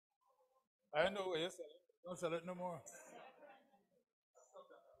I know, yes. Don't sell it no more.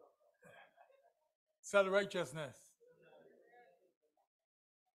 Sell righteousness.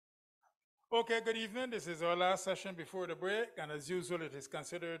 Okay, good evening. This is our last session before the break, and as usual, it is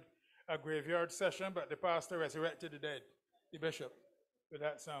considered a graveyard session, but the pastor resurrected the dead, the bishop. Did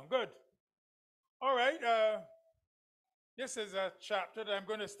that sound good? All right. This is a chapter that I'm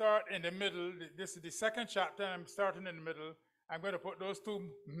going to start in the middle. This is the second chapter. I'm starting in the middle. I'm going to put those two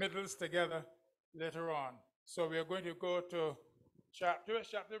middles together later on. So we are going to go to chapter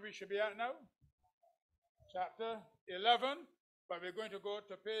we should be at now? Chapter 11, but we're going to go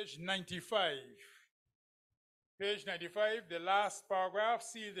to page 95. Page 95, the last paragraph,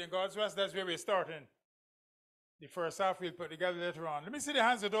 sealed in God's rest. That's where we're starting. The first half we'll put together later on. Let me see the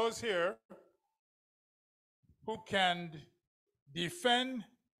hands of those here who can defend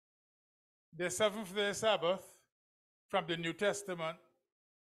the seventh day Sabbath from the New Testament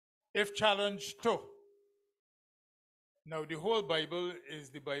if challenged to. Now, the whole Bible is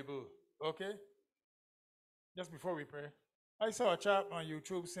the Bible, okay? Just before we pray, I saw a chap on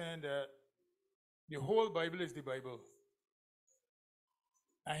YouTube saying that the whole Bible is the Bible.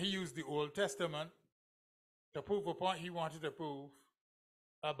 And he used the Old Testament to prove a point he wanted to prove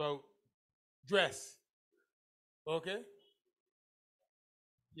about dress. Okay?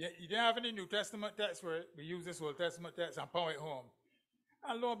 Yeah, you didn't have any New Testament text for it. We use this Old Testament text and power it home.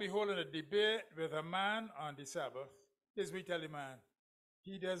 And lo and behold, in a debate with a man on the Sabbath, this we tell the man,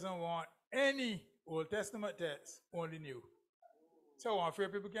 he doesn't want any Old Testament text, only new. So how unfair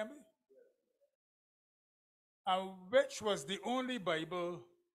people can be. And which was the only Bible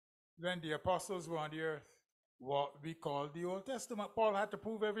when the apostles were on the earth? What we call the Old Testament. Paul had to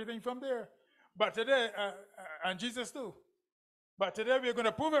prove everything from there. But today, and Jesus too. But today we're going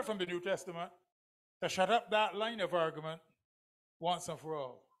to prove it from the New Testament to shut up that line of argument once and for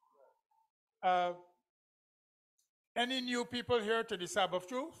all. Any new people here to the Sabbath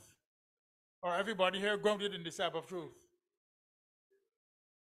truth? Or everybody here grounded in the Sabbath truth?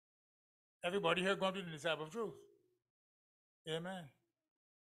 Everybody here grounded in the Sabbath truth? Amen.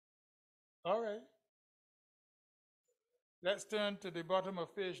 All right. Let's turn to the bottom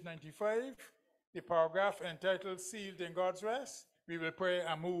of page 95, the paragraph entitled Sealed in God's Rest. We will pray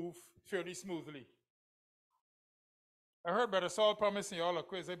and move fairly smoothly. I heard Brother Saul promising you all a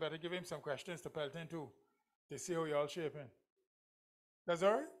quiz. I better give him some questions to pelt into to see how you all shaping. That's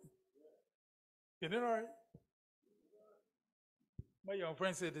all right? You did all right? My young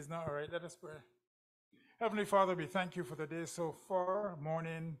friend said it's not all right. Let us pray. Heavenly Father, we thank you for the day so far,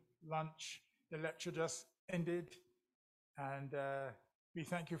 morning, lunch. The lecture just ended. And we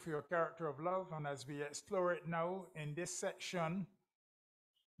thank you for your character of love. And as we explore it now in this section,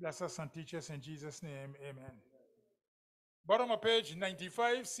 bless us and teach us in Jesus' name. Amen. Bottom of page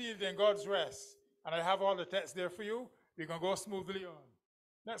 95, sealed in God's rest. And I have all the text there for you. We can go smoothly on.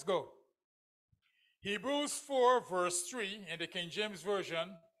 Let's go. Hebrews 4, verse 3 in the King James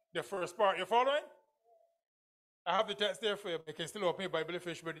Version, the first part. You following? I have the text there for you. You can still open your Bible if you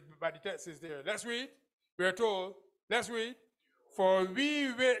wish, but the text is there. Let's read. We are told, let's read. For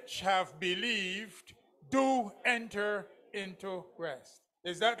we which have believed do enter into rest.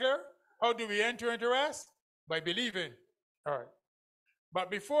 Is that clear? How do we enter into rest? By believing. All right.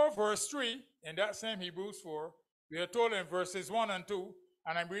 But before verse 3, in that same Hebrews 4, we are told in verses 1 and 2,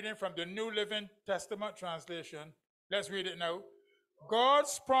 and I'm reading from the New Living Testament translation. Let's read it now.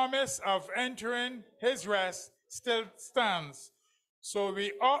 God's promise of entering his rest still stands. So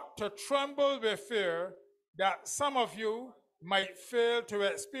we ought to tremble with fear that some of you might fail to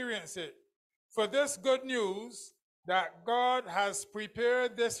experience it. For this good news that God has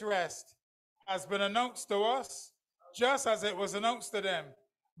prepared this rest has been announced to us, just as it was announced to them.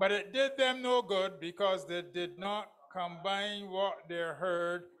 But it did them no good because they did not combine what they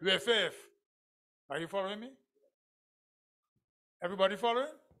heard with faith. Are you following me? Everybody following?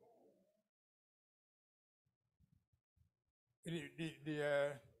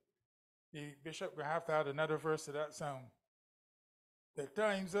 The bishop will have to add another verse to that sound. The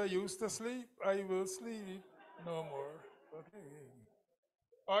times I used to sleep, I will sleep no more. Okay.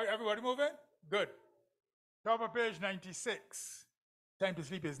 All right, everybody moving? Good. Top of page 96. Time to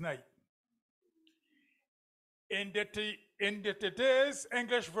sleep is night. In the today's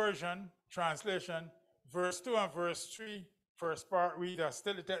English version, translation, verse 2 and verse 3, first part, read,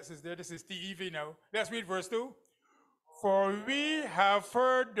 still the text is there. This is TEV now. Let's read verse 2. For we have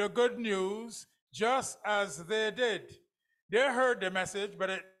heard the good news just as they did. They heard the message, but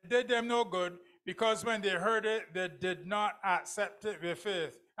it did them no good because when they heard it, they did not accept it with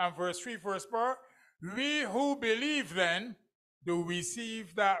faith. And verse 3, first part, we who believe then do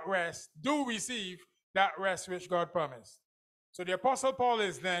receive that rest, which God promised. So the Apostle Paul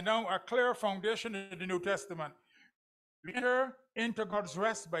is laying down a clear foundation in the New Testament. We enter into God's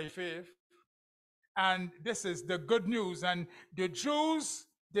rest by faith, and this is the good news. And the Jewish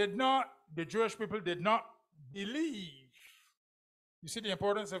people did not believe. You see the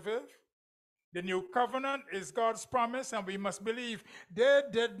importance of faith? The new covenant is God's promise, and we must believe. They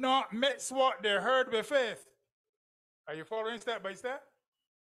did not mix what they heard with faith. Are you following step by step?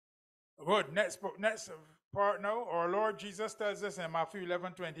 Good. Next part now. Our Lord Jesus tells us in Matthew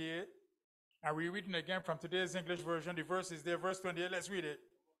 11:28, and we're reading again from today's English version. The verse is there, verse 28. Let's read it.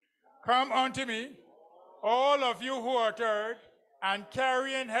 Come unto me, all of you who are tired and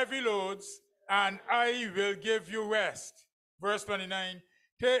carrying heavy loads, and I will give you rest. Verse 29,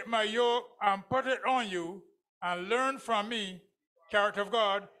 take my yoke and put it on you, and learn from me, character of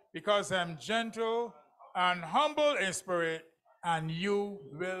God, because I'm gentle and humble in spirit, and you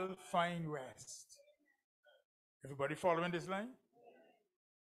will find rest. Everybody following this line?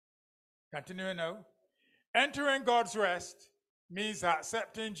 Continuing now. Entering God's rest means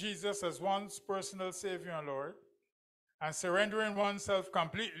accepting Jesus as one's personal Savior and Lord, and surrendering oneself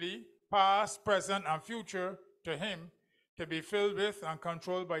completely, past, present, and future, to Him, to be filled with and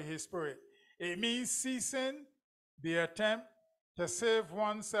controlled by His Spirit. It means ceasing the attempt to save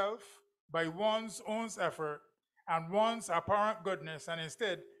oneself by one's own effort and one's apparent goodness, and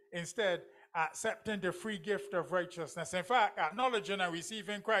instead accepting the free gift of righteousness. In fact, acknowledging and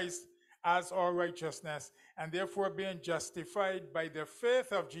receiving Christ as our righteousness, and therefore being justified by the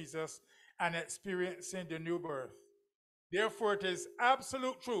faith of Jesus and experiencing the new birth. Therefore, it is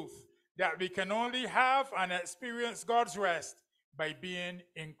absolute truth that we can only have and experience God's rest by being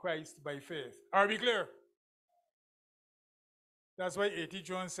in Christ by faith. Are we clear? That's why A.T.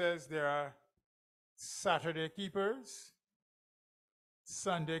 Jones says there are Saturday keepers,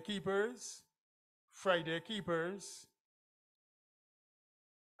 Sunday keepers, Friday keepers,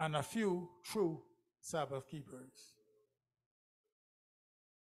 and a few true Sabbath keepers.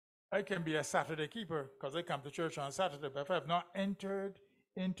 I can be a Saturday keeper because I come to church on Saturday, but if I have not entered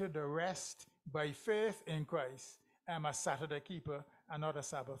into the rest by faith in Christ, I'm a Saturday keeper and not a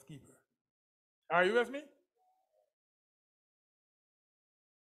Sabbath keeper. Are you with me?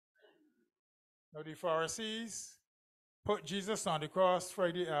 Now the Pharisees put Jesus on the cross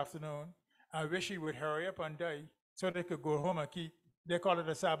Friday afternoon and wish He would hurry up and die so they could go home and keep, they call it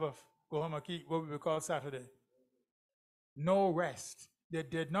a Sabbath, go home and keep what we would call Saturday. No rest. They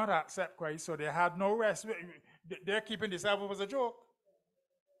did not accept Christ, so they had no rest. They're keeping the Sabbath as a joke.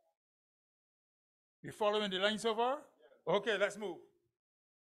 You following the line so far? Okay, let's move.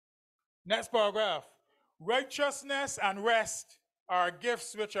 Next paragraph. Righteousness and rest are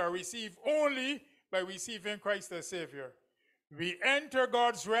gifts which are received only by receiving Christ as Savior. We enter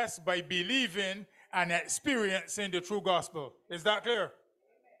God's rest by believing and experiencing the true gospel. Is that clear?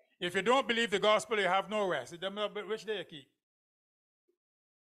 If you don't believe the gospel, you have no rest. It doesn't matter which day you keep.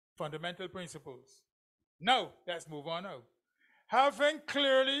 Fundamental principles. Now, let's move on now. Having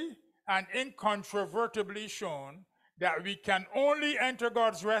clearly and incontrovertibly shown that we can only enter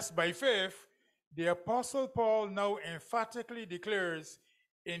God's rest by faith, the Apostle Paul now emphatically declares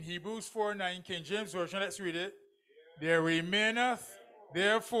in Hebrews 4:9, King James Version, let's read it. There remaineth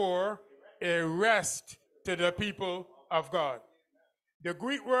therefore a rest to the people of God. The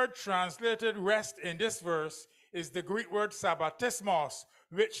Greek word translated rest in this verse is the Greek word sabbatismos,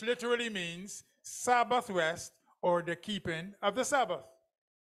 which literally means Sabbath rest or the keeping of the Sabbath.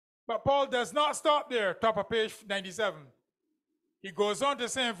 But Paul does not stop there, top of page 97. He goes on to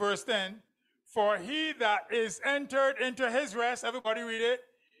say in verse 10, for he that is entered into his rest, everybody read it,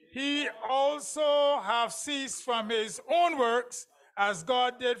 he also have ceased from his own works as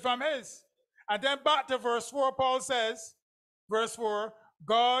God did from his. And then back to verse 4, Paul says, verse 4,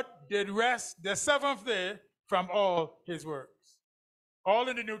 God did rest the seventh day from all his works. All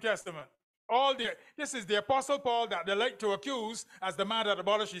in the New Testament. This is the Apostle Paul that they like to accuse as the man that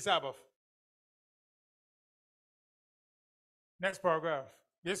abolished the Sabbath. Next paragraph.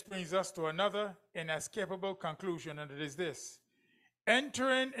 This brings us to another inescapable conclusion, and it is this.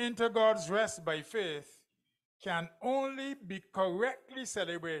 Entering into God's rest by faith can only be correctly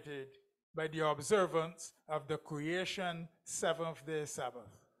celebrated by the observance of the creation seventh-day Sabbath.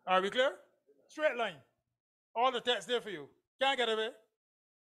 Are we clear? Straight line. All the text there for you. Can't get away.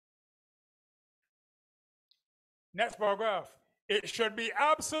 Next paragraph. It should be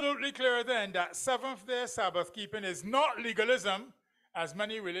absolutely clear then that seventh-day Sabbath keeping is not legalism, as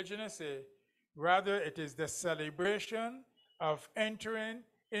many religionists say. Rather, it is the celebration of entering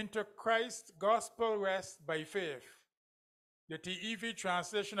into Christ's gospel rest by faith. The TEV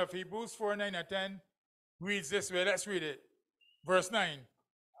translation of Hebrews 4, 9 and 10 reads this way. Let's read it. Verse 9.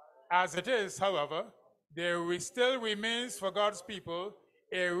 As it is, however, still remains for God's people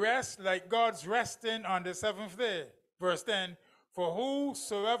a rest like God's resting on the seventh day. Verse 10. For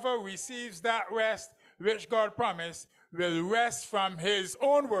whosoever receives that rest which God promised will rest from his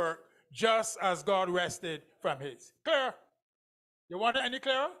own work, just as God rested from his. Clear? You want it any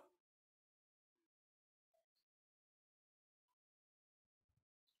clearer?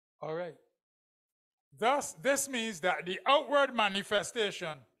 All right. Thus, this means that the outward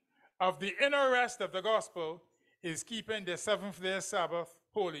manifestation of the inner rest of the gospel is keeping the seventh day Sabbath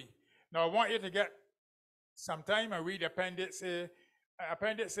holy. Now, I want you to get some time and read Appendix A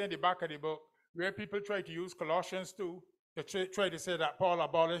in the back of the book, where people try to use Colossians 2 to try to say that Paul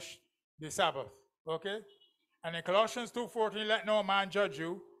abolished the Sabbath. Okay? And in Colossians 2:14, let no man judge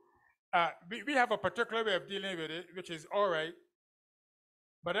you. We have a particular way of dealing with it, which is all right.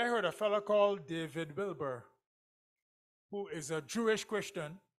 But I heard a fellow called David Wilbur, who is a Jewish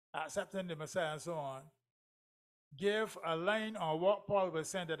Christian, accepting the Messiah and so on, give a line on what Paul was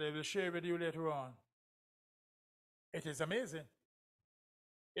saying that I will share with you later on. It is amazing.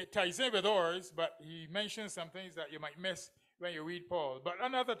 It ties in with ours, but he mentions some things that you might miss when you read Paul. But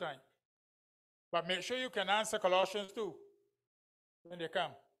another time. But make sure you can answer Colossians 2 when they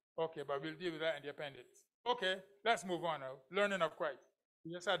come. Okay, but we'll deal with that in the appendix. Okay, let's move on now. Learning of Christ.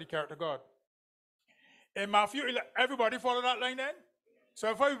 We just had the character of God. In Matthew, everybody follow that line then?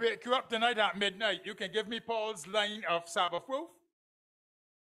 So if I wake you up tonight at midnight, you can give me Paul's line of Sabbath proof?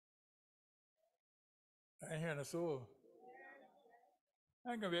 I ain't hearing a soul.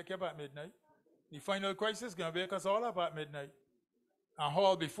 I ain't going to wake you up at midnight. The final crisis is going to wake us all up at midnight. And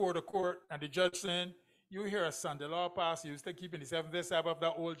haul before the court, and the judge saying, you hear a Sunday law pass, you still keeping the seventh day Sabbath,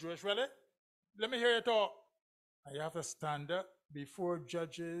 that old Jewish relic? Let me hear you talk. And you have to stand up before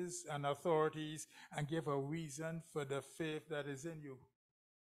judges and authorities and give a reason for the faith that is in you.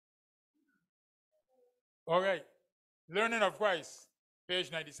 All right. Learning of Christ,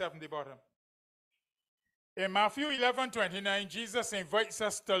 page 97, the bottom. In Matthew 11:29, Jesus invites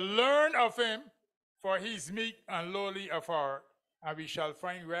us to learn of him, for he is meek and lowly of heart, and we shall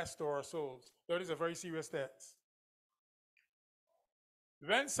find rest to our souls. That is a very serious text.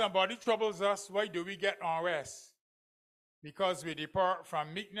 When somebody troubles us, why do we get unrest? Because we depart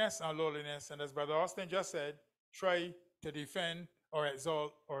from meekness and lowliness, and as Brother Austin just said, try to defend or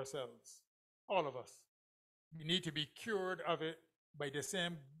exalt ourselves. All of us. We need to be cured of it by the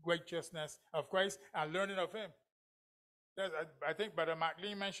same righteousness of Christ and learning of him. I think Brother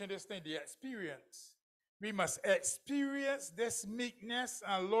McLean mentioned this thing, the experience. We must experience this meekness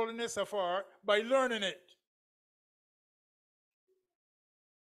and lowliness of heart by learning it.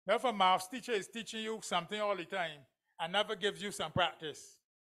 Now, if a maths teacher is teaching you something all the time and never gives you some practice,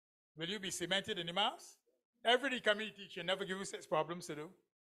 will you be cemented in the maths? Every community teacher never gives you 6 problems to do.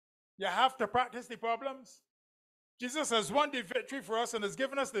 You have to practice the problems. Jesus has won the victory for us and has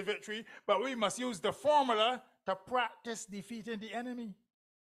given us the victory, but we must use the formula to practice defeating the enemy.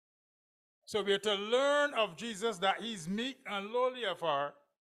 So we are to learn of Jesus that he's meek and lowly of heart.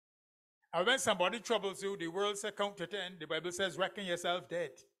 And when somebody troubles you, the world says count to 10. The Bible says reckon yourself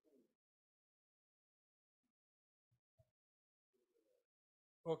dead.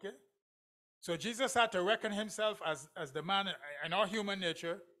 Okay? So Jesus had to reckon himself as the man in our human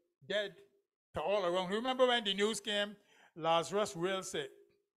nature, dead to all around. Remember when the news came, Lazarus real sick.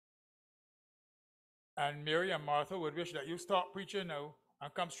 And Mary and Martha would wish that you stop preaching now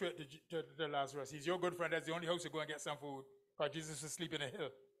and come straight to Lazarus. He's your good friend. That's the only house you go and get some food. Because Jesus was asleep in a hill.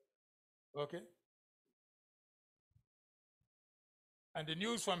 Okay? And the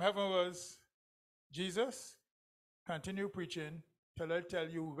news from heaven was, Jesus, continue preaching till I tell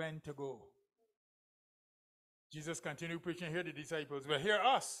you when to go. Jesus continued preaching. Hear the disciples. Well, hear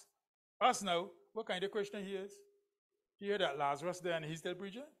us. Us now. What kind of Christian he is? You hear that Lazarus there and he's still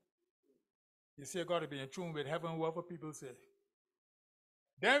preaching? You see, God to be in tune with heaven, whatever people say.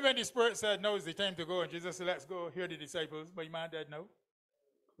 Then when the Spirit said, now is the time to go, and Jesus said, let's go, hear the disciples, but your man dead now.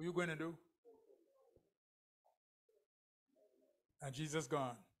 What are you going to do? And Jesus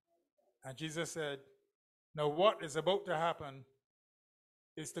gone. And Jesus said, now what is about to happen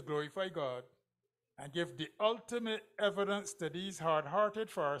is to glorify God and give the ultimate evidence to these hard-hearted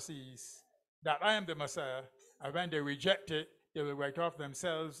Pharisees that I am the Messiah, and when they reject it, they will write off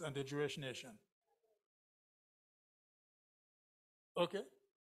themselves and the Jewish nation. Okay?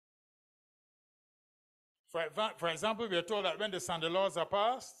 For example, we are told that when the Sunday laws are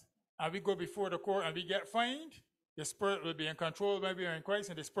passed, and we go before the court and we get fined, the Spirit will be in control when we are in Christ,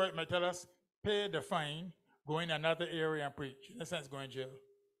 and the Spirit might tell us, pay the fine, go in another area and preach. In a sense, go in jail.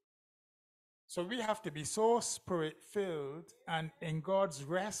 So we have to be so spirit-filled and in God's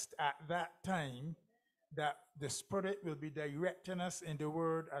rest at that time that the Spirit will be directing us in the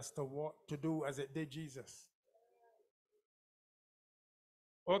Word as to what to do as it did Jesus.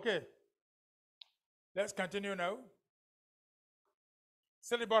 Okay, let's continue now.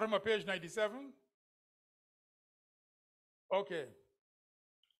 Still the bottom of page 97. Okay.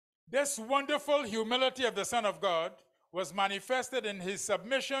 This wonderful humility of the Son of God was manifested in his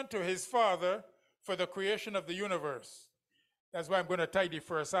submission to his Father for the creation of the universe. That's why I'm going to tie the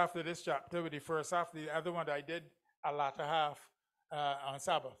first half of this chapter with the first half, the other one that I did a latter half on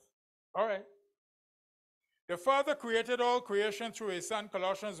Sabbath. All right. The Father created all creation through his Son,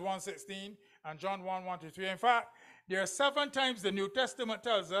 Colossians 1:16 and John 1:1-3. In fact, there are 7 times the New Testament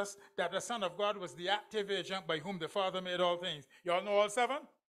tells us that the Son of God was the active agent by whom the Father made all things. You all know all 7?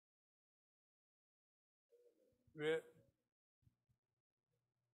 Wait.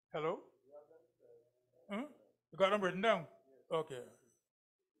 Hello? You got them written down? Okay.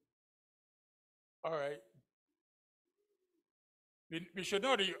 All right. We should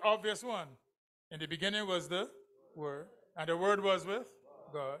know the obvious one. In the beginning was the Word, and the Word was with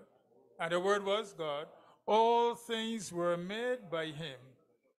God, and the Word was God. All things were made by him,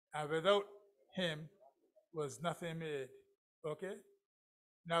 and without him was nothing made. Okay?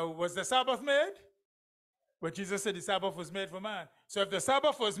 Now, was the Sabbath made? But Jesus said the Sabbath was made for man. So if the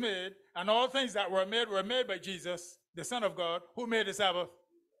Sabbath was made, and all things that were made by Jesus, the Son of God, who made the Sabbath?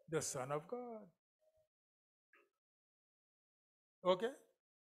 The Son of God. Okay?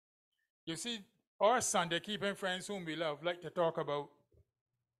 You see, our Sunday keeping friends whom we love like to talk about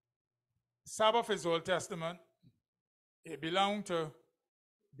Sabbath is Old Testament. It belonged to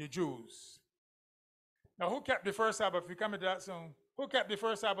the Jews. Now, who kept the first Sabbath? We come to that soon. Who kept the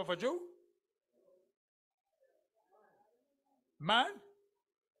first Sabbath? A Jew? Man?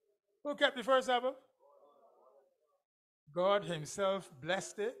 Who kept the first Sabbath? God himself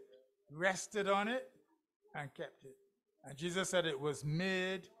blessed it, rested on it, and kept it. And Jesus said it was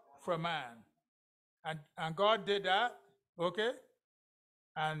made for man. And God did that, okay?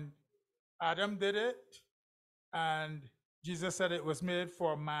 And Adam did it, and Jesus said it was made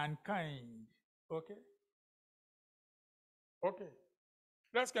for mankind, okay? Okay,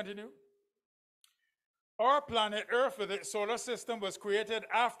 let's continue. Our planet Earth with its solar system was created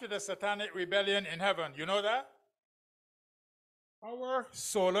after the satanic rebellion in heaven. You know that? Our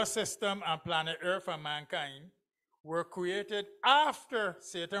solar system and planet Earth and mankind were created after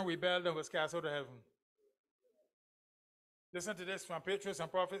Satan rebelled and was cast out of heaven. Listen to this from Patriots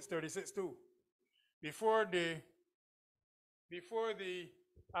and Prophets 36:2. Before the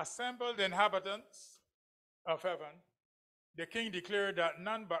assembled inhabitants of heaven, the king declared that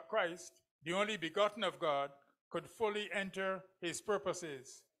none but Christ, the only begotten of God, could fully enter his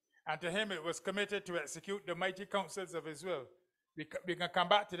purposes. And to him it was committed to execute the mighty counsels of his will. We can come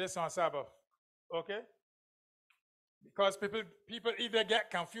back to this on Sabbath, okay? Because people either get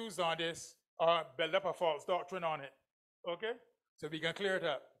confused on this or build up a false doctrine on it, okay? So we can clear it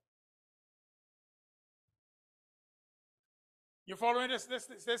up. You following this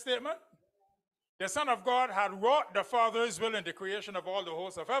statement? The Son of God had wrought the Father's will in the creation of all the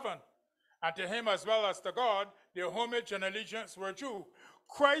hosts of heaven. And to him as well as to God, their homage and allegiance were due.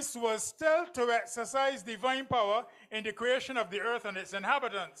 Christ was still to exercise divine power in the creation of the earth and its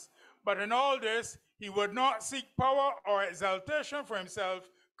inhabitants. But in all this, he would not seek power or exaltation for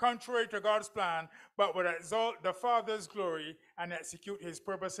himself, contrary to God's plan, but would exalt the Father's glory and execute his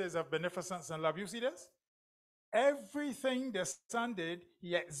purposes of beneficence and love. You see this? Everything the Son did,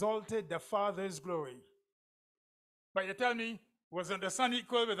 he exalted the Father's glory. But you tell me, wasn't the Son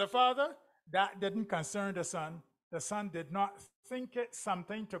equal with the Father? That didn't concern the Son. The Son did not think it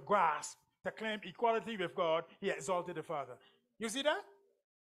something to grasp, to claim equality with God. He exalted the Father. You see that?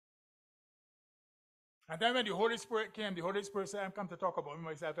 And then when the Holy Spirit came, the Holy Spirit said, I'm come to talk about me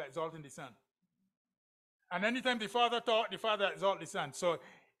myself, exalting the Son. And anytime the Father taught, the Father exalted the Son. So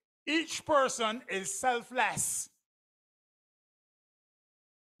each person is selfless.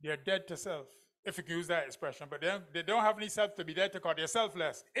 They're dead to self, if you can use that expression. But they don't have any self to be dead to God. They're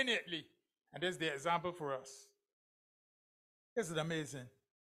selfless, innately. And this is the example for us. This is amazing.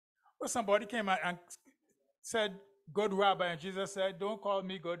 Well, somebody came out and said, good rabbi, and Jesus said, don't call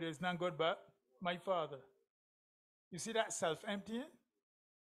me good, there's none good but my Father. You see that self-emptying?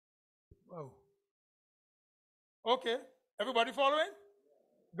 Wow. Okay, everybody following?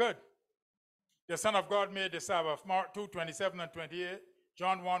 Good. The Son of God made the Sabbath. Mark 2:27 and 28,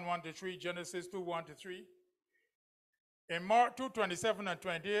 John 1:1-3, Genesis 2:1-3. In Mark 2:27 and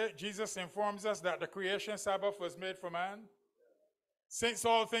 28, Jesus informs us that the creation Sabbath was made for man. Since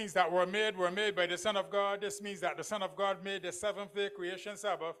all things that were made by the Son of God, this means that the Son of God made the seventh-day creation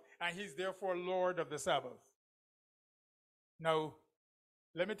Sabbath, and he's therefore Lord of the Sabbath. Now,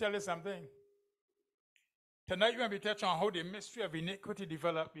 let me tell you something. Tonight, when we touch on how the mystery of iniquity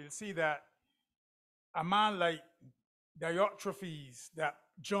developed, you'll see that a man like Diotrephes, that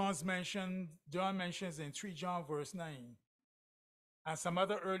John mentions in 3 John verse 9, and some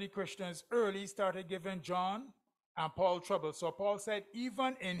other early Christians started giving John and Paul trouble. So Paul said,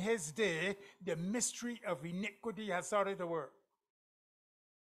 even in his day, the mystery of iniquity has started to work.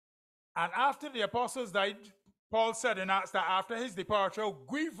 And after the apostles died, Paul said in Acts that after his departure,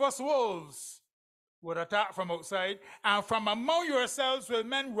 grievous wolves would attack from outside, and from among yourselves will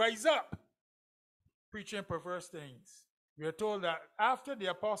men rise up, preaching perverse things. We are told that after the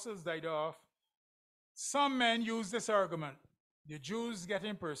apostles died off, some men used this argument. The Jews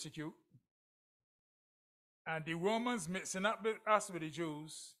getting persecuted, and the Romans mixing up with us with the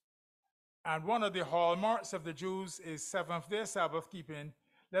Jews. And one of the hallmarks of the Jews is seventh-day Sabbath keeping.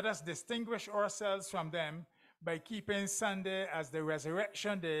 Let us distinguish ourselves from them by keeping Sunday as the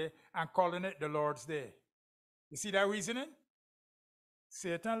resurrection day and calling it the Lord's Day. You see that reasoning?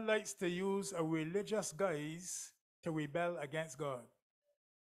 Satan likes to use a religious guise to rebel against God.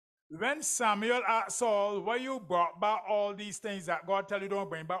 When Samuel asked Saul, why you brought back all these things that God tell you don't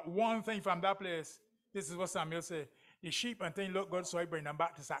bring back one thing from that place, this is what Samuel said. The sheep and things look good, so I bring them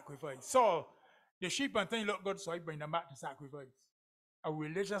back to sacrifice. Saul, the sheep and things look good, so I bring them back to sacrifice. A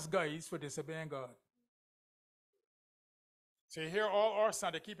religious guise for disobeying God. So you hear all our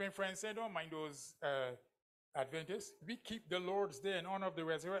Sunday-keeping friends say, don't mind those Adventists. We keep the Lord's Day in honor of the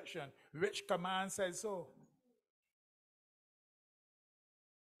resurrection. Which command says so?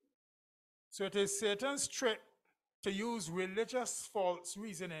 So it is Satan's trick to use religious false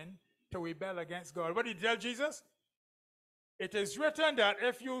reasoning to rebel against God. What did he tell Jesus? It is written that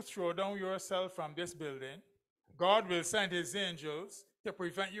if you throw down yourself from this building, God will send his angels to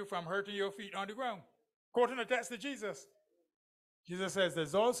prevent you from hurting your feet on the ground. Quoting the text of Jesus. Jesus says,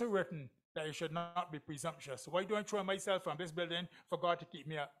 there's also written that you should not be presumptuous. Why do I throw myself from this building for God to keep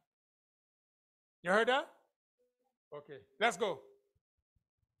me up? You heard that? Okay, let's go.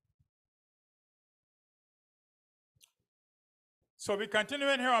 So we continue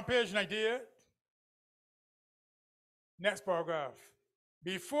in here on page 98. Next paragraph.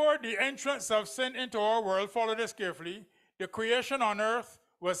 Before the entrance of sin into our world, follow this carefully, the creation on earth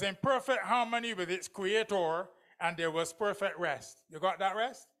was in perfect harmony with its creator, and there was perfect rest. You got that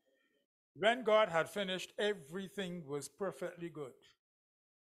rest? When God had finished, everything was perfectly good.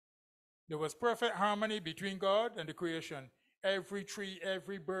 There was perfect harmony between God and the creation. Every tree,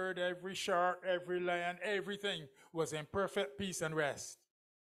 every bird, every shark, every lion, everything was in perfect peace and rest.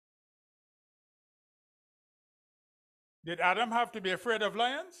 Did Adam have to be afraid of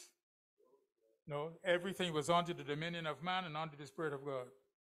lions? No, everything was under the dominion of man and under the Spirit of God.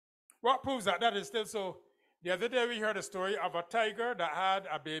 What proves that that is still so? The other day we heard a story of a tiger that had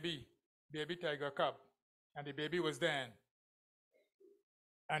a baby tiger cub, and the baby was dead.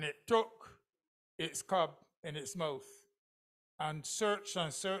 And it took its cub in its mouth and searched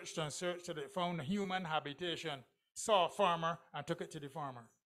and searched and searched till it found a human habitation, saw a farmer, and took it to the farmer.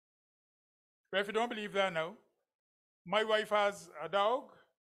 But if you don't believe that now, my wife has a dog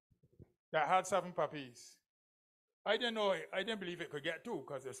that had 7 puppies. I didn't believe it could get 2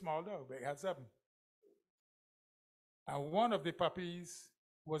 because it's a small dog, but it had 7. And one of the puppies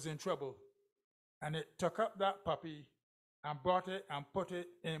was in trouble. And it took up that puppy and brought it and put it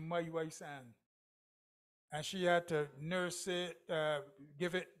in my wife's hand. And she had to nurse it,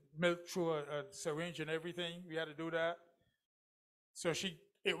 give it milk through a syringe and everything. We had to do that. So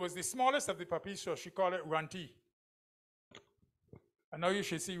it was the smallest of the puppies, so she called it Runty. And now you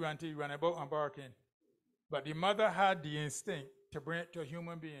should see Runty run about and barking. But the mother had the instinct to bring it to a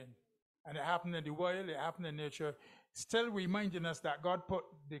human being. And it happened in the wild, it happened in nature, still reminding us that God put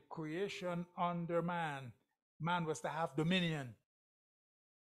the creation under man. Man was to have dominion.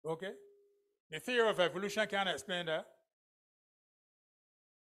 Okay? The theory of evolution can't explain that.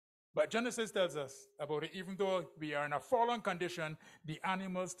 But Genesis tells us about it. Even though we are in a fallen condition, the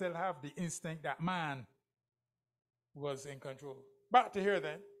animals still have the instinct that man was in control. Back to here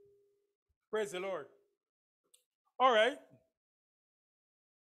then. Praise the Lord. All right.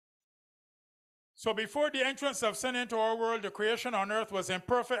 So before the entrance of sin into our world, the creation on earth was in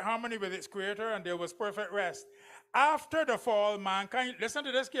perfect harmony with its creator, and there was perfect rest. After the fall, mankind, listen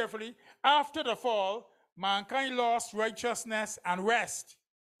to this carefully, after the fall, mankind lost righteousness and rest.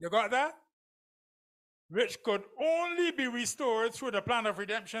 You got that? which could only be restored through the plan of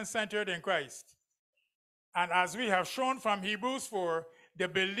redemption centered in Christ. And as we have shown from Hebrews 4, the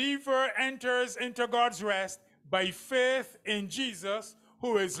believer enters into God's rest by faith in Jesus,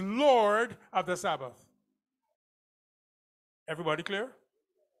 who is Lord of the Sabbath. Everybody clear?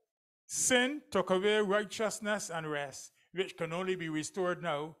 Sin took away righteousness and rest, which can only be restored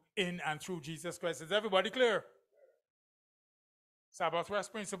now in and through Jesus Christ. Is everybody clear? Sabbath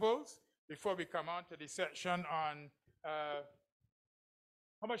rest principles. Before we come on to the section on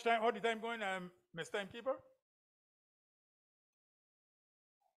how much time? How the time going, Miss Timekeeper?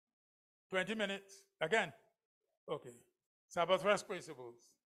 20 minutes. Again. Okay. Sabbath rest principles.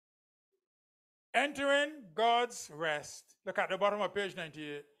 Entering God's rest. Look at the bottom of page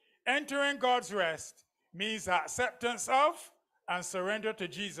 98. Entering God's rest means acceptance of and surrender to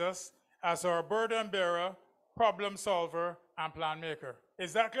Jesus as our burden bearer, problem solver, and plan maker.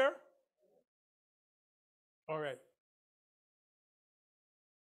 Is that clear? All right.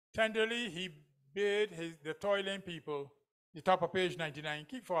 Tenderly, he bade the toiling people, the top of page 99,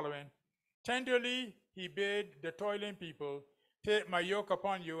 keep following. Tenderly, he bade the toiling people, take my yoke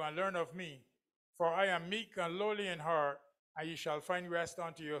upon you and learn of me, for I am meek and lowly in heart, and ye shall find rest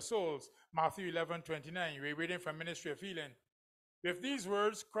unto your souls. Matthew 11:29, we're reading from Ministry of Healing. With these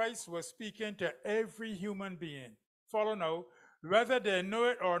words, Christ was speaking to every human being. Follow now. Whether they know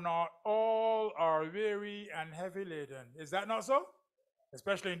it or not, all are weary and heavy laden. Is that not so?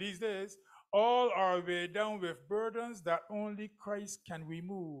 Especially in these days, all are weighed down with burdens that only Christ can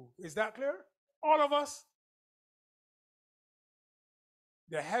remove. Is that clear? All of us.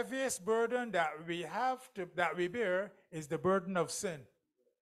 The heaviest burden that we bear is the burden of sin.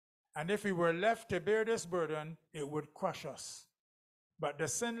 And if we were left to bear this burden, it would crush us. But the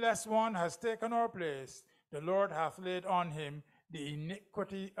sinless one has taken our place. The Lord hath laid on him the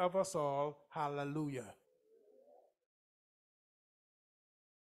iniquity of us all. Hallelujah.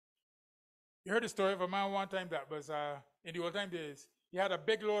 You heard the story of a man one time that was in the old time days. He had a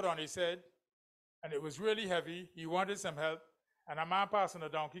big load on his head, and it was really heavy. He wanted some help, and a man passed on a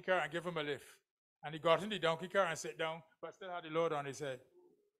donkey car and gave him a lift. And he got in the donkey car and sat down, but still had the load on his head.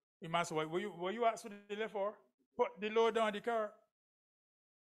 The man said, what you asked for the lift for? Put the load on the car.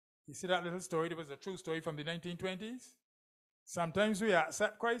 You see that little story? It was a true story from the 1920s. Sometimes we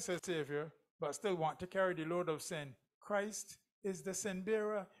accept Christ as Savior, but still want to carry the load of sin. Christ is the sin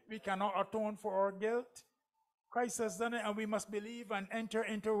bearer. We cannot atone for our guilt. Christ has done it, and we must believe and enter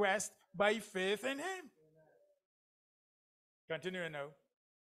into rest by faith in him. Continuing now.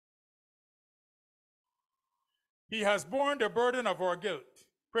 He has borne the burden of our guilt.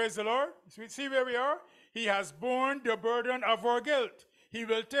 Praise the Lord. See where we are? He has borne the burden of our guilt. He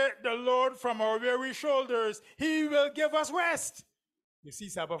will take the load from our weary shoulders. He will give us rest. You see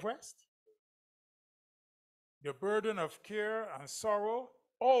Sabbath rest? The burden of care and sorrow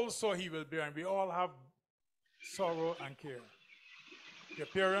also he will bear. And we all have sorrow and care. The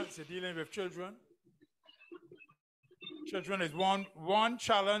parents are dealing with children. Children is one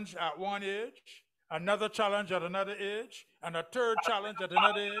challenge at one age, another challenge at another age, and a third challenge at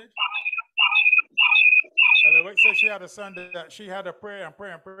another age. And the wife said she had a son that she had to pray and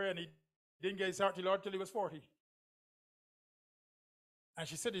pray and pray, and he didn't get his heart to the Lord till he was 40. And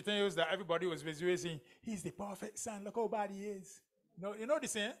she said the thing was that everybody was visualizing, he's the perfect son, look how bad he is. No, you know the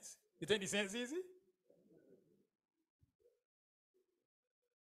saints? You think the saints easy?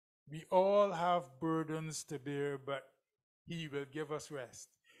 We all have burdens to bear, but he will give us rest.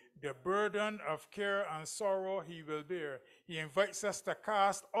 The burden of care and sorrow he will bear. He invites us to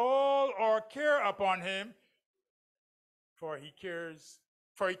cast all our care upon him, for he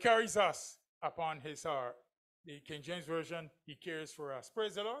carries us upon his heart. The King James Version, he cares for us.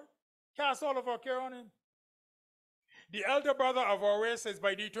 Praise the Lord. Cast all of our care on him. The elder brother of our race is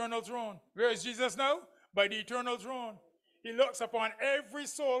by the eternal throne. Where is Jesus now? By the eternal throne. He looks upon every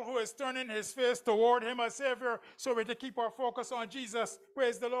soul who is turning his face toward him as Savior, so we're to keep our focus on Jesus.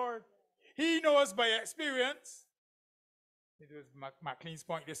 Praise the Lord. He knows by experience. It was McLean's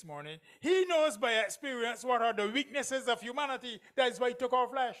point this morning. He knows by experience what are the weaknesses of humanity. That is why he took our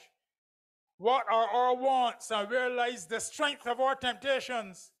flesh. What are our wants, and where lies the strength of our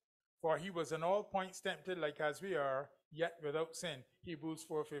temptations? For he was in all points tempted like as we are, yet without sin. Hebrews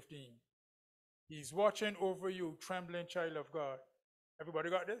 4:15. He's watching over you, trembling child of God. Everybody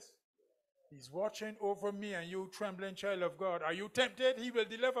got this? He's watching over me and you, trembling child of God. Are you tempted? He will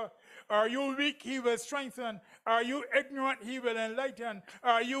deliver. Are you weak? He will strengthen. Are you ignorant? He will enlighten.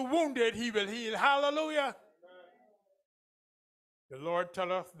 Are you wounded? He will heal. Hallelujah. The Lord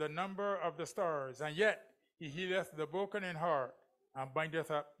telleth the number of the stars, and yet he healeth the broken in heart and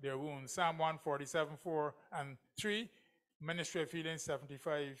bindeth up their wounds. Psalm 147, 4 and 3, Ministry of Healing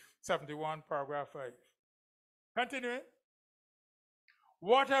 71, paragraph 5. Continuing.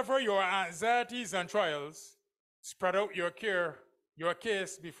 Whatever your anxieties and trials, spread out your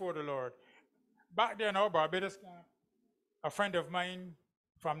case before the Lord. Back there in our Barbados camp, a friend of mine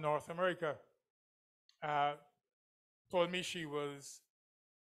from North America told me she was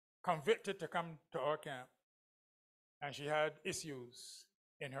convicted to come to our camp, and she had issues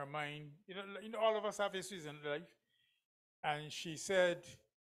in her mind. You know, all of us have issues in life. And she said,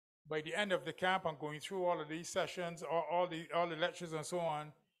 by the end of the camp and going through all of these sessions, all the lectures and so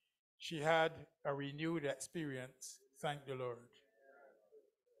on, she had a renewed experience. Thank the Lord.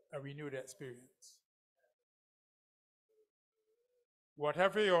 A renewed experience.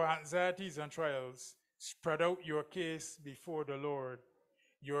 Whatever your anxieties and trials, spread out your case before the Lord.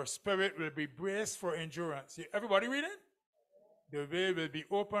 Your spirit will be braced for endurance. Everybody reading? The way will be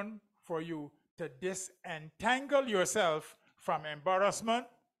open for you to disentangle yourself from embarrassment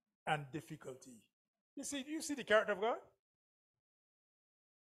and difficulty. You see the character of God?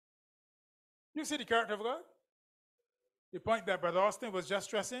 You see the character of God? The point that Brother Austin was just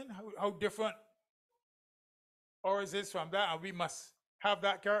stressing, how different ours is from that, and we must have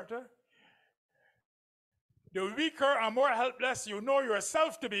that character. The weaker and more helpless you know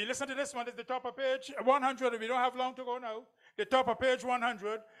yourself to be. Listen to this one, it's the top of page 100. We don't have long to go now. The top of page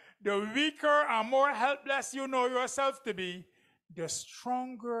 100. The weaker and more helpless you know yourself to be, the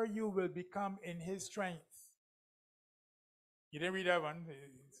stronger you will become in his strength. You didn't read that one.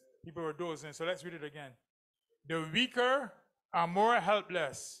 People were dozing, so let's read it again. The weaker and more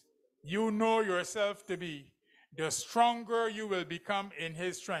helpless you know yourself to be, the stronger you will become in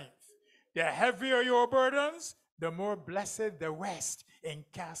his strength. The heavier your burdens, the more blessed the rest in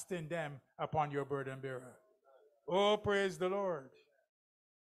casting them upon your burden bearer. Oh, praise the Lord.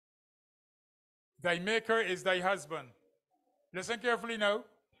 Thy maker is thy husband. Listen carefully now,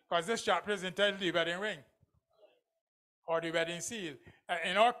 because this chapter is entitled The Wedding Ring, or the wedding seal.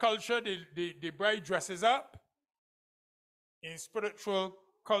 In our culture, the bride dresses up. In spiritual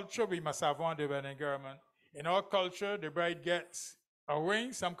culture, we must have on the wedding garment. In our culture, the bride gets a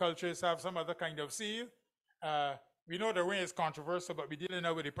ring. Some cultures have some other kind of seal. We know the ring is controversial, but we're dealing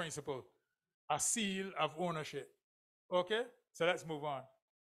now with the principle. A seal of ownership. Okay? So let's move on.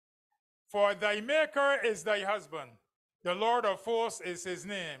 For thy maker is thy husband. The Lord of hosts is his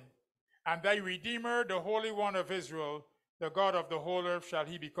name. And thy Redeemer, the Holy One of Israel, the God of the whole earth shall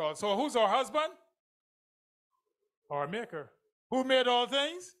he be called. So who's our husband? Our maker. Who made all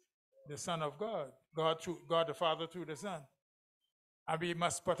things? The Son of God. God the Father through the Son. And we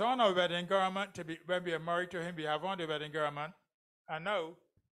must put on our wedding garment to be, when we are married to him, we have on the wedding garment. And now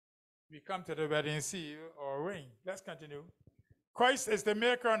we come to the wedding seal or ring. Let's continue. Christ is the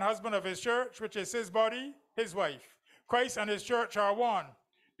maker and husband of his church, which is his body, his wife. Christ and his church are one.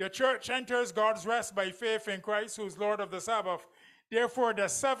 The church enters God's rest by faith in Christ, who is Lord of the Sabbath. Therefore, the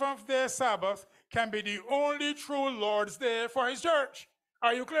seventh-day Sabbath can be the only true Lord's day for his church.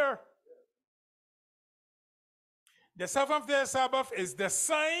 Are you clear? The seventh-day Sabbath is the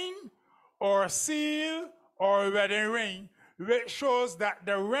sign or seal or wedding ring, which shows that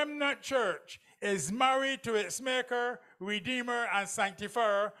the remnant church is married to its maker, redeemer, and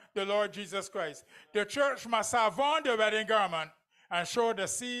sanctifier, the Lord Jesus Christ. The church must have on the wedding garment and show the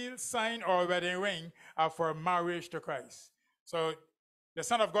seal, sign, or wedding ring of her marriage to Christ. So the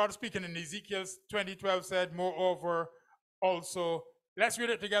Son of God speaking in Ezekiel 20:12 said, moreover, also, let's read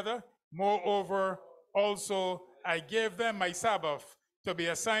it together. Moreover, also, I gave them my Sabbath to be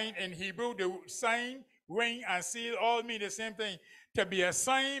a sign. In Hebrew, the sign, ring, and seal all mean the same thing. To be a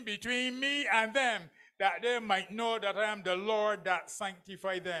sign between me and them, that they might know that I am the Lord that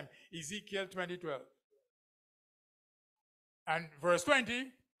sanctified them. Ezekiel 20:12. And verse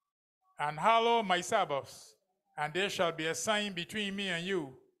 20, and hallow my Sabbaths, and there shall be a sign between me and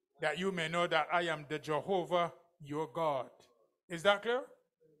you, that you may know that I am the Jehovah your God. Is that clear?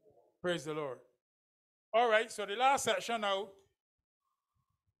 Praise the Lord. All right, so the last section now.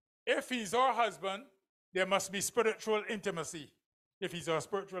 If he's our husband, there must be spiritual intimacy. If he's our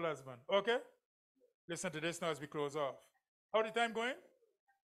spiritual husband. Okay? Listen to this now as we close off. How the time going?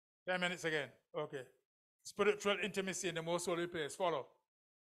 10 minutes again. Okay. Spiritual intimacy in the most holy place. Follow.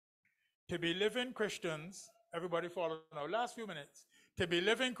 To be living Christians, everybody follow now. Last few minutes. To be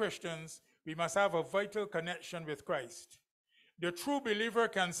living Christians, we must have a vital connection with Christ. The true believer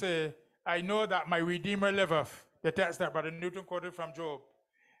can say, I know that my Redeemer liveth. The text that Brother Newton quoted from Job.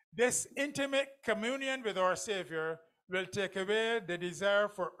 This intimate communion with our Savior will take away the desire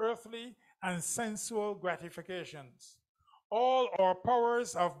for earthly and sensual gratifications. All our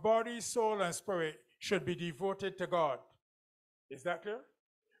powers of body, soul, and spirit should be devoted to God. Is that clear?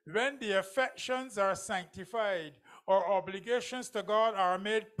 When the affections are sanctified, our obligations to God are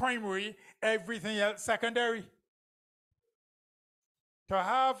made primary, everything else secondary. To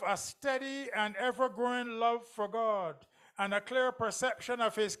have a steady and ever-growing love for God and a clear perception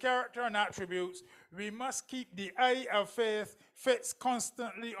of his character and attributes, we must keep the eye of faith fixed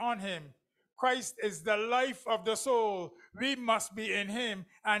constantly on him. Christ is the life of the soul. We must be in him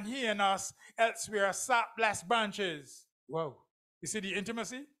and he in us, else we are sapless branches. Whoa. You see the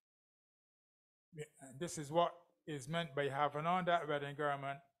intimacy? This is what is meant by having on that wedding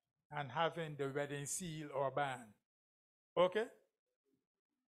garment and having the wedding seal or band. Okay?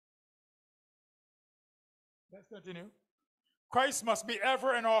 Let's continue. Christ must be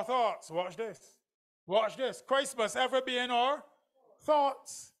ever in our thoughts. Watch this. Watch this. Christ must ever be in our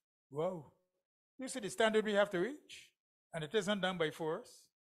thoughts. Whoa. You see the standard we have to reach? And it isn't done by force.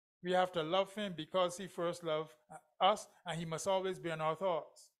 We have to love him because he first loved us, and he must always be in our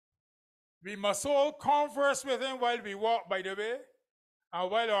thoughts. We must all converse with him while we walk by the way,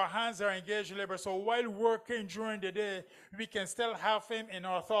 and while our hands are engaged in labor. So while working during the day, we can still have him in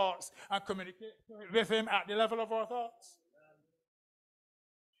our thoughts and communicate with him at the level of our thoughts.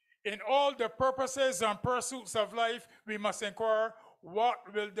 In all the purposes and pursuits of life, we must inquire,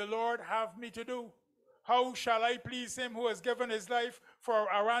 what will the Lord have me to do? How shall I please him who has given his life for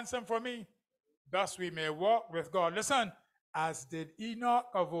a ransom for me? Thus we may walk with God. Listen, as did Enoch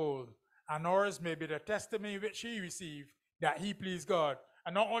of old, and ours may be the testimony which he received, that he pleased God.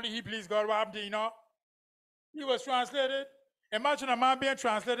 And not only he pleased God, what happened to Enoch? He was translated. Imagine a man being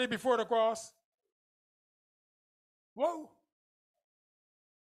translated before the cross. Whoa.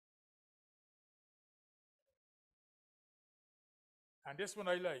 And this one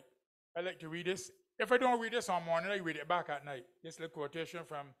I like. I like to read this. If I don't read this on morning, I read it back at night. This little quotation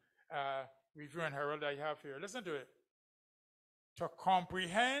from Review and Herald I have here. Listen to it. To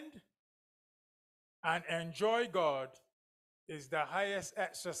comprehend and enjoy God is the highest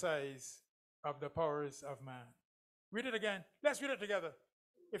exercise of the powers of man. Read it again. Let's read it together.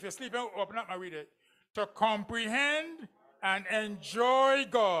 If you're sleeping, open up and read it. To comprehend and enjoy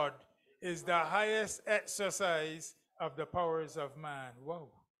God is the highest exercise of the powers of man. Whoa.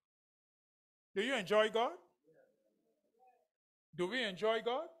 Do you enjoy God? Do we enjoy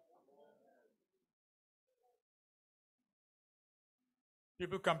God?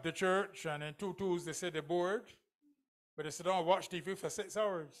 People come to church and in 2 2s they say they're bored, but they sit down and watch TV for 6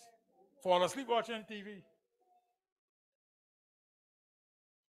 hours. Fall asleep watching TV.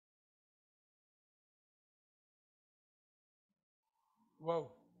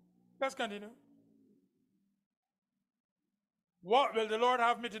 Whoa. Let's continue. What will the Lord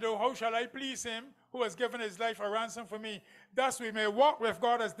have me to do? How shall I please him who has given his life a ransom for me? Thus we may walk with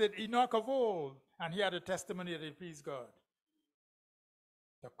God as did Enoch of old. And he had a testimony that he pleased God.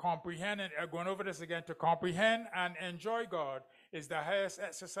 To comprehend, and going over this again, to comprehend and enjoy God is the highest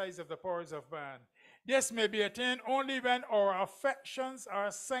exercise of the powers of man. This may be attained only when our affections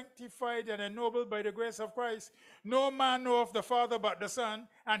are sanctified and ennobled by the grace of Christ. No man knoweth the Father but the Son,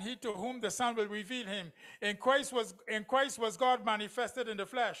 and he to whom the Son will reveal him. In Christ was God manifested in the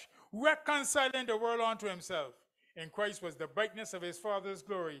flesh, reconciling the world unto himself. In Christ was the brightness of his Father's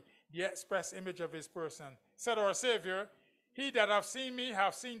glory, the express image of his person. Said our Savior, he that hath seen me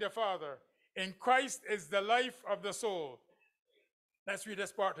hath seen the Father. In Christ is the life of the soul. Let's read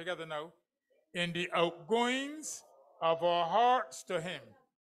this part together now. In the outgoings of our hearts to him,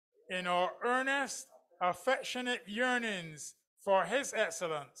 in our earnest, affectionate yearnings for his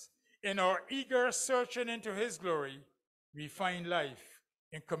excellence, in our eager searching into his glory, we find life.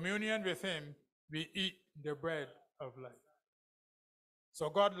 In communion with him, we eat the bread of life. So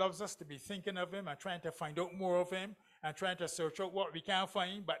God loves us to be thinking of him and trying to find out more of him and trying to search out what we can't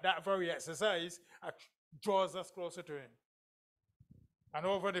find, but that very exercise draws us closer to him. And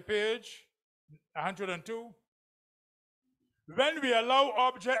over the page, 102. When we allow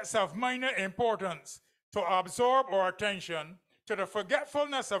objects of minor importance to absorb our attention to the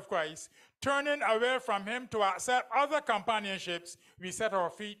forgetfulness of Christ, turning away from him to accept other companionships, we set our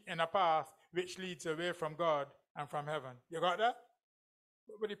feet in a path which leads away from God and from heaven. You got that?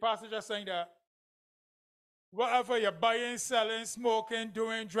 But the pastor just saying that whatever you're buying, selling, smoking,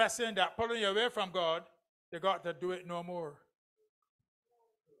 doing, dressing, that pulling you away from God, you got to do it no more.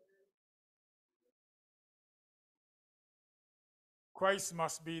 Christ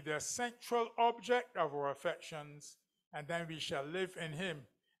must be the central object of our affections, and then we shall live in him.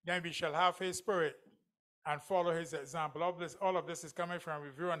 Then we shall have his spirit and follow his example. All of this is coming from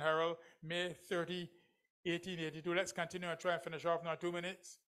Review and Herald, May 30, 1882. Let's continue and try and finish off now, 2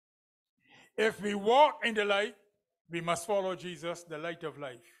 minutes. If we walk in the light, we must follow Jesus, the light of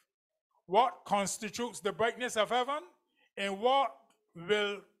life. What constitutes the brightness of heaven? And what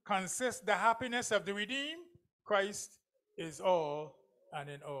will consist the happiness of the redeemed? Christ is all and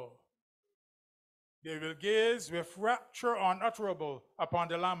in all. They will gaze with rapture unutterable upon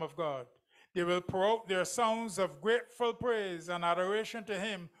the Lamb of God. They will pour out their sounds of grateful praise and adoration to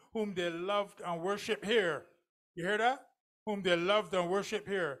him whom they loved and worship here. You hear that? Whom they loved and worship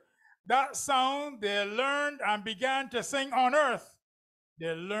here. That sound they learned and began to sing on earth.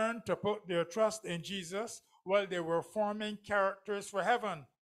 They learned to put their trust in Jesus while they were forming characters for heaven.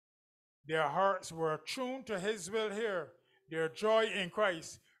 Their hearts were attuned to his will here. Their joy in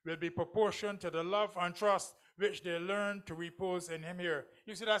Christ will be proportioned to the love and trust which they learned to repose in him here.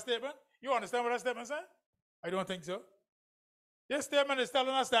 You see that statement? You understand what that statement says? I don't think so. This statement is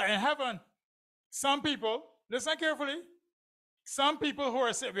telling us that in heaven, some people, listen carefully, some people who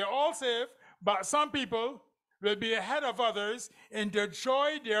are saved, we're all saved, but some people will be ahead of others in the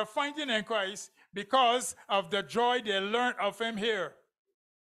joy they are finding in Christ because of the joy they learned of him here.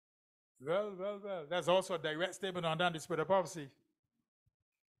 Well. That's also a direct statement on that, the spirit of prophecy.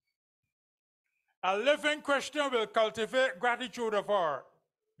 A living Christian will cultivate gratitude of heart,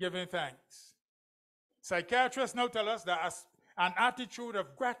 giving thanks. Psychiatrists now tell us that an attitude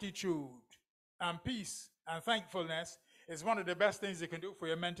of gratitude and peace and thankfulness is one of the best things you can do for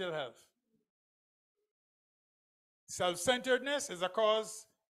your mental health. Self-centeredness is a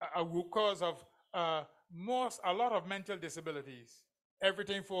root cause of a lot of mental disabilities.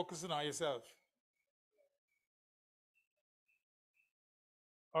 Everything focusing on yourself.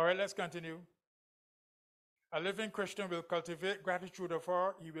 All right, let's continue. A living Christian will cultivate gratitude of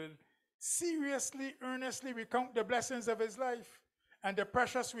heart. He will seriously, earnestly recount the blessings of his life and the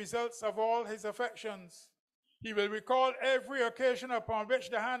precious results of all his affections. He will recall every occasion upon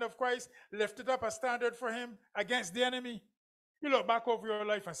which the hand of Christ lifted up a standard for him against the enemy. You look back over your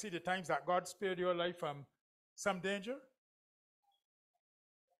life and see the times that God spared your life from some danger.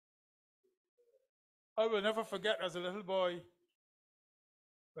 I will never forget as a little boy,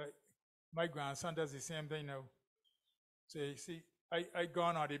 but my grandson does the same thing now. So you see, I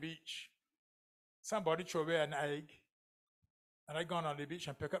gone on the beach. Somebody threw away an egg, and I gone on the beach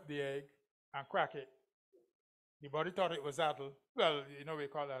and pick up the egg and crack it. The body thought it was adult. Well, you know we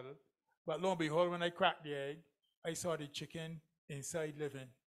call it adult. But lo and behold, when I cracked the egg, I saw the chicken inside living.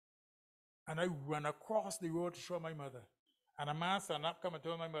 And I ran across the road to show my mother. And a man stand up, come and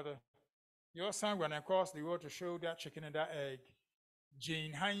told my mother, your son ran across the road to show that chicken and that egg.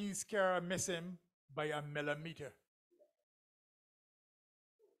 Jane Hines' car missed him by a millimeter.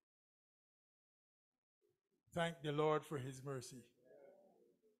 Thank the Lord for his mercy.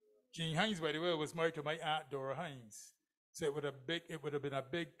 Jane Hines, by the way, was married to my aunt Dora Hines. So it would have been a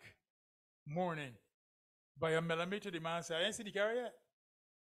big mourning. By a millimeter, the man said, I didn't see the car yet.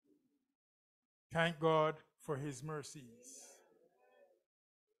 Thank God for his mercies.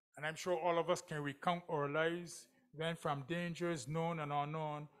 And I'm sure all of us can recount our lives when from dangers known and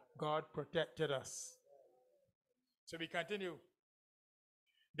unknown, God protected us. So we continue.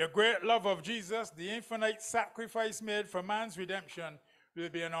 The great love of Jesus, the infinite sacrifice made for man's redemption, will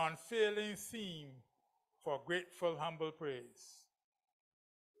be an unfailing theme for grateful, humble praise.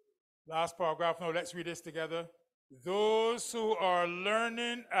 Last paragraph now, let's read this together. Those who are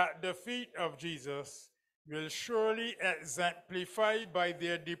learning at the feet of Jesus will surely exemplify by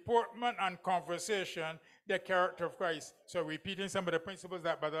their deportment and conversation the character of Christ. So repeating some of the principles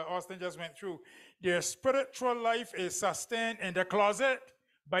that Brother Austin just went through. Their spiritual life is sustained in the closet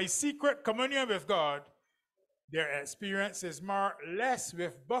by secret communion with God. Their experience is marked less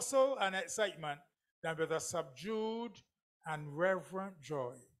with bustle and excitement than with a subdued and reverent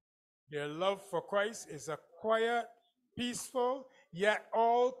joy. Their love for Christ is a quiet, peaceful, yet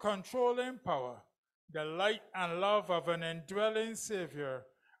all-controlling power. The light and love of an indwelling Savior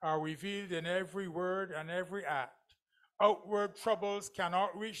are revealed in every word and every act. Outward troubles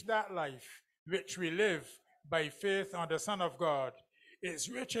cannot reach that life which we live by faith on the Son of God. Its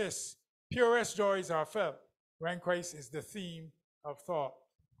richest, purest joys are felt when Christ is the theme of thought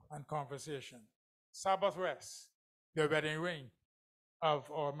and conversation. Sabbath rest, the wedding ring of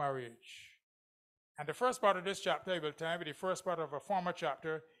our marriage. And the first part of this chapter, I will tell you the first part of a former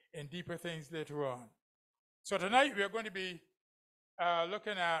chapter in deeper things later on. So tonight we are going to be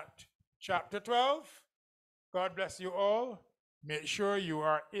looking at chapter 12. God bless you all. Make sure you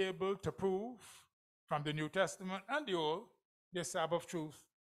are able to prove from the New Testament and the Old the Sabbath truth.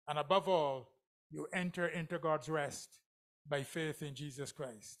 And above all, you enter into God's rest by faith in Jesus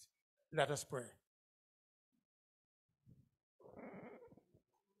Christ. Let us pray.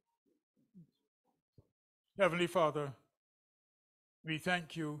 Heavenly Father, we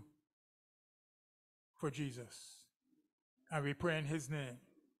thank you for Jesus, and we pray in his name.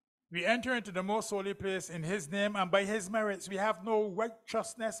 We enter into the most holy place in his name, and by his merits we have no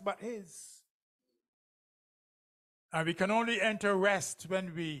righteousness but his. And we can only enter rest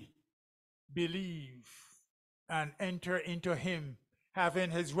when we believe and enter into him, having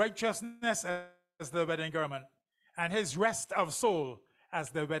his righteousness as the wedding garment, and his rest of soul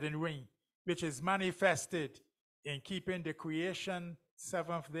as the wedding ring, which is manifested in keeping the creation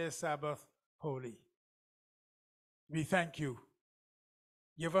seventh-day Sabbath holy. We thank you.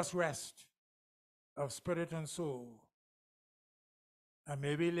 Give us rest of spirit and soul. And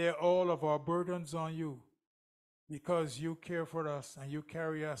may we lay all of our burdens on you, because you care for us and you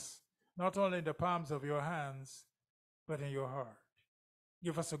carry us not only in the palms of your hands, but in your heart.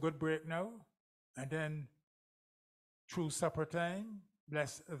 Give us a good break now, and then through supper time,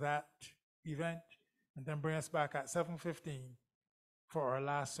 bless that event, and then bring us back at 7:15 for our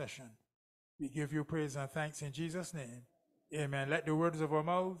last session. We give you praise and thanks in Jesus' name. Amen. Let the words of our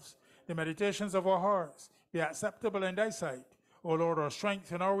mouths, the meditations of our hearts be acceptable in thy sight, O Lord, our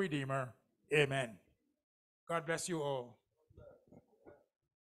strength and our Redeemer. Amen. God bless you all.